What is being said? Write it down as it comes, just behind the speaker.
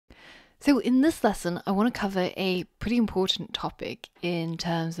So in this lesson, I want to cover a pretty important topic in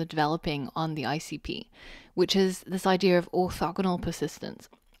terms of developing on the ICP, which is this idea of orthogonal persistence.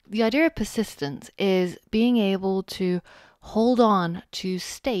 The idea of persistence is being able to hold on to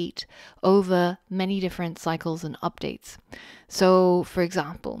state over many different cycles and updates. So for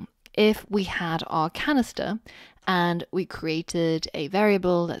example, if we had our canister and we created a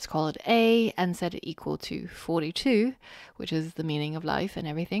variable, let's call it A, and set it equal to 42, which is the meaning of life and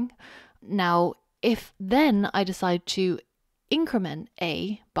everything. Now, if then I decide to increment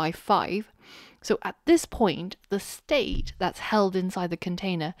A by 5, so at this point, the state that's held inside the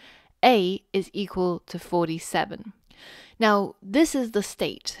container, A is equal to 47. Now, this is the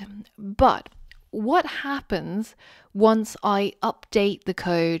state, but what happens once I update the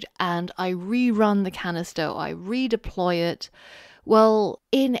code and I rerun the canister, I redeploy it? Well,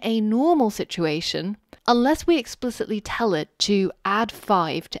 in a normal situation, unless we explicitly tell it to add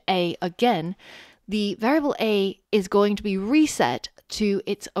 5 to A again, the variable A is going to be reset to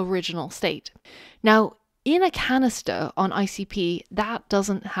its original state. Now, in a canister on ICP, that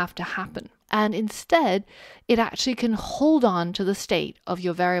doesn't have to happen. And instead, it actually can hold on to the state of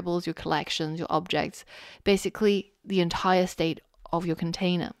your variables, your collections, your objects, basically the entire state of your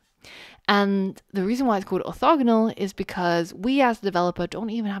container. And the reason why it's called orthogonal is because we as a developer don't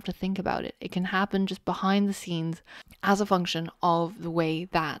even have to think about it. It can happen just behind the scenes as a function of the way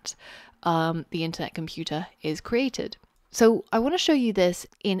that the internet computer is created. So I want to show you this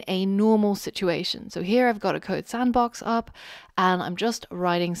in a normal situation. So here I've got a code sandbox up and I'm just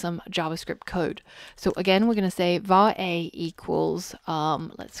writing some JavaScript code. So again, we're going to say var a equals,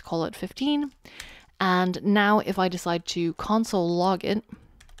 let's call it 15. And now if I decide to console log it,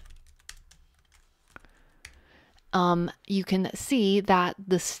 you can see that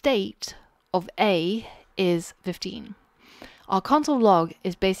the state of A is 15. Our console log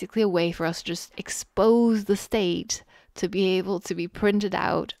is basically a way for us to just expose the state to be able to be printed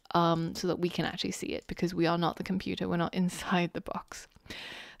out so that we can actually see it, because we are not the computer, we're not inside the box.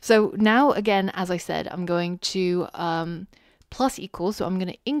 So now again, as I said, I'm going to plus equals, so I'm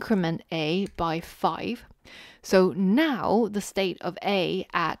going to increment A by 5. So now the state of A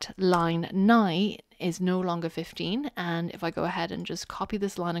at line 9 is no longer 15, and if I go ahead and just copy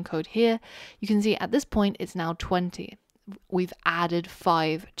this line of code here, you can see at this point it's now 20. We've added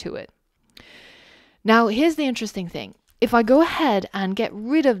 5 to it. Now here's the interesting thing. If I go ahead and get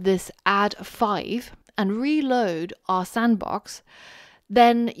rid of this add 5 and reload our sandbox,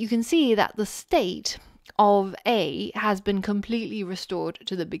 then you can see that the state of A has been completely restored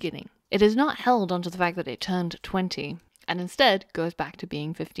to the beginning. It is not held onto the fact that it turned 20 and instead goes back to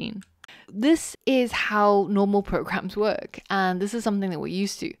being 15. This is how normal programs work, and this is something that we're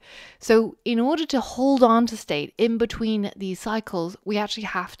used to. So in order to hold on to state in between these cycles, we actually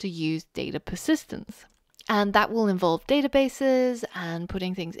have to use data persistence. And that will involve databases and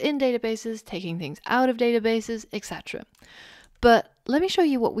putting things in databases, taking things out of databases, etc. But let me show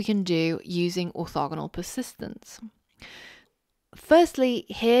you what we can do using orthogonal persistence. Firstly,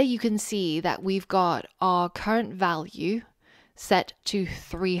 here you can see that we've got our current value set to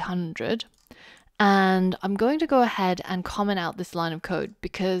 300. And I'm going to go ahead and comment out this line of code,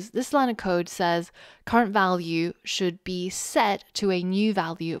 because this line of code says current value should be set to a new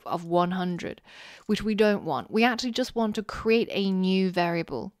value of 100, which we don't want. We actually just want to create a new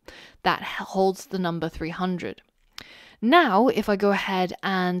variable that holds the number 300. Now, if I go ahead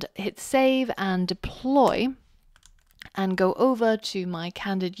and hit save and deploy, and go over to my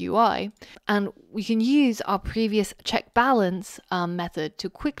candid UI, and we can use our previous check balance method to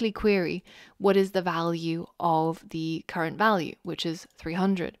quickly query what is the value of the current value, which is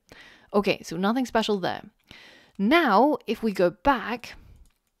 300. Okay, so nothing special there. Now, if we go back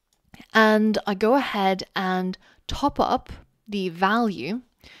and I go ahead and top up the value,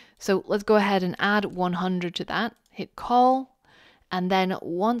 so let's go ahead and add 100 to that, hit call. And then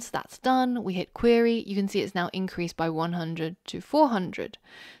once that's done, we hit query. You can see it's now increased by 100 to 400.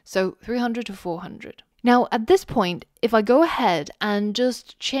 So 300 to 400. Now at this point, if I go ahead and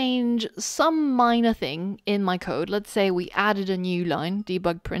just change some minor thing in my code, let's say we added a new line,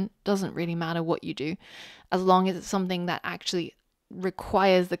 debug print, doesn't really matter what you do, as long as it's something that actually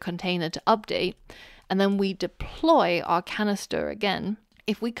requires the container to update, and then we deploy our canister again.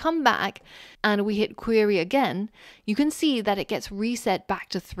 If we come back and we hit query again, you can see that it gets reset back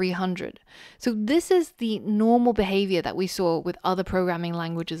to 300. So this is the normal behavior that we saw with other programming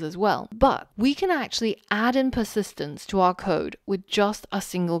languages as well. But we can actually add in persistence to our code with just a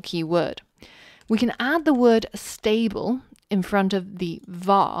single keyword. We can add the word stable in front of the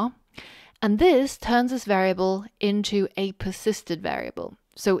var, and this turns this variable into a persisted variable.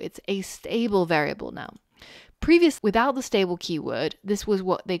 So it's a stable variable now. Previous, without the stable keyword, this was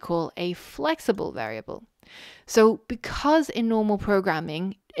what they call a flexible variable. So because in normal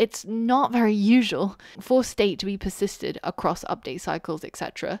programming, it's not very usual for state to be persisted across update cycles,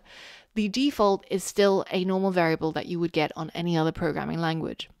 etc., the default is still a normal variable that you would get on any other programming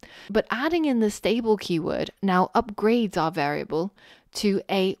language. But adding in the stable keyword now upgrades our variable to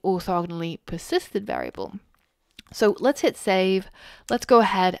a orthogonally persisted variable. So let's hit save. Let's go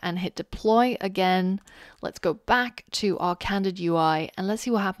ahead and hit deploy again. Let's go back to our candid UI and let's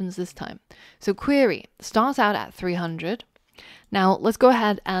see what happens this time. So query starts out at 300. Now let's go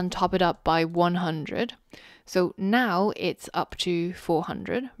ahead and top it up by 100. So now it's up to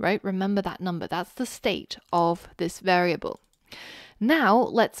 400, right? Remember that number. That's the state of this variable. Now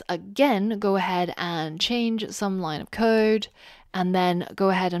let's again go ahead and change some line of code and then go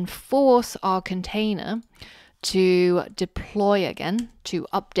ahead and force our container to deploy again, to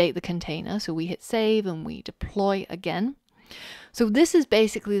update the container. So we hit save and we deploy again. So this is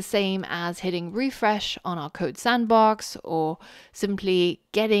basically the same as hitting refresh on our code sandbox or simply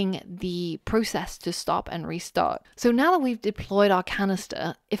getting the process to stop and restart. So now that we've deployed our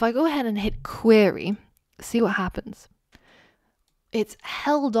canister, if I go ahead and hit query, see what happens. It's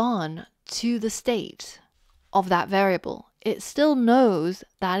held on to the state of that variable. It still knows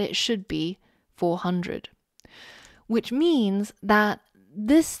that it should be 400. Which means that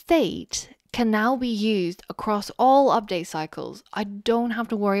this state can now be used across all update cycles. I don't have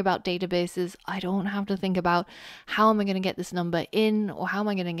to worry about databases. I don't have to think about how am I going to get this number in or how am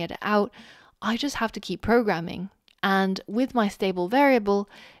I going to get it out. I just have to keep programming. And with my stable variable,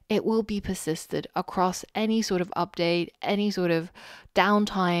 it will be persisted across any sort of update, any sort of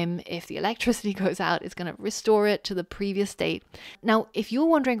downtime. If the electricity goes out, it's going to restore it to the previous state. Now, if you're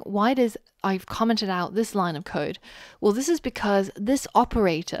wondering why I've commented out this line of code, well, this is because this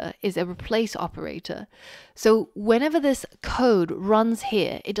operator is a replace operator. So whenever this code runs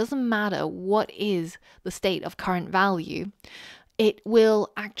here, it doesn't matter what is the state of current value. It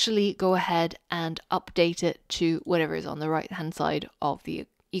will actually go ahead and update it to whatever is on the right hand side of the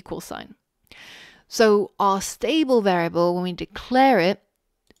equal sign. So our stable variable, when we declare it,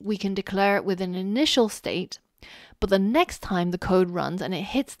 we can declare it with an initial state, but the next time the code runs and it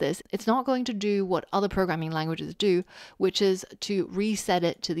hits this, it's not going to do what other programming languages do, which is to reset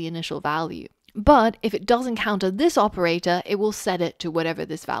it to the initial value. But if it does encounter this operator, it will set it to whatever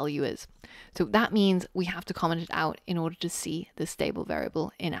this value is. So that means we have to comment it out in order to see the stable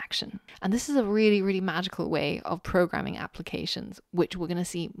variable in action. And this is a really, really magical way of programming applications, which we're going to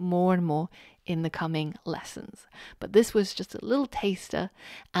see more and more in the coming lessons. But this was just a little taster,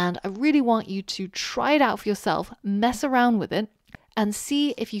 and I really want you to try it out for yourself, mess around with it, and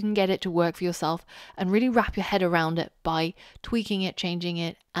see if you can get it to work for yourself and really wrap your head around it by tweaking it, changing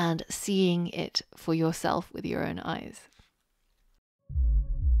it, and seeing it for yourself with your own eyes.